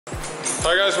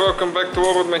Hi guys, welcome back to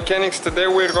World Mechanics. Today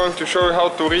we're going to show you how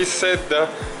to reset the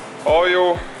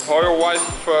oil wipe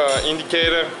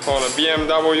indicator on a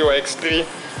BMW X3.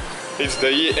 It's the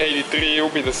e83, it will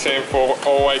be the same for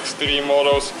all X3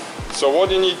 models. So what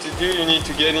you need to do, you need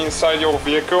to get inside your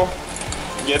vehicle,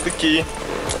 get the key,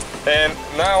 and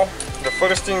now the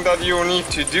first thing that you need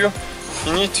to do,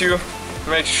 you need to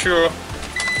make sure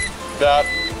that,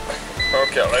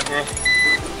 okay, let me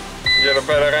get a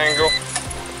better angle.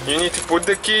 You need to put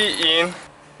the key in.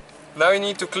 Now you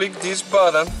need to click this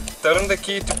button, turn the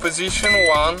key to position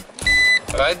 1,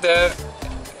 right there,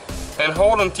 and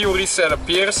hold until reset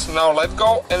appears. Now let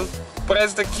go and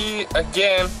press the key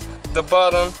again, the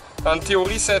button, until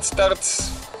reset starts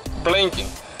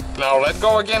blinking. Now let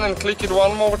go again and click it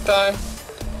one more time,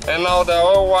 and now the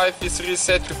oil wipe is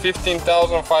reset to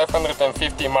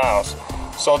 15,550 miles.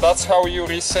 So that's how you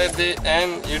reset it,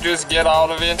 and you just get out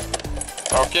of it.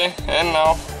 Okay, and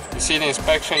now you see the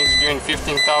inspection is doing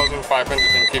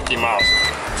 15,550 miles.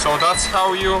 So that's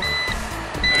how you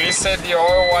reset the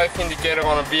oil wipe indicator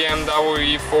on a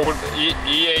BMW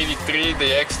E83,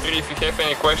 the X3. If you have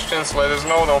any questions, let us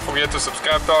know. Don't forget to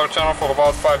subscribe to our channel for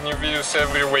about 5 new videos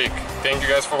every week. Thank you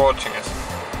guys for watching us.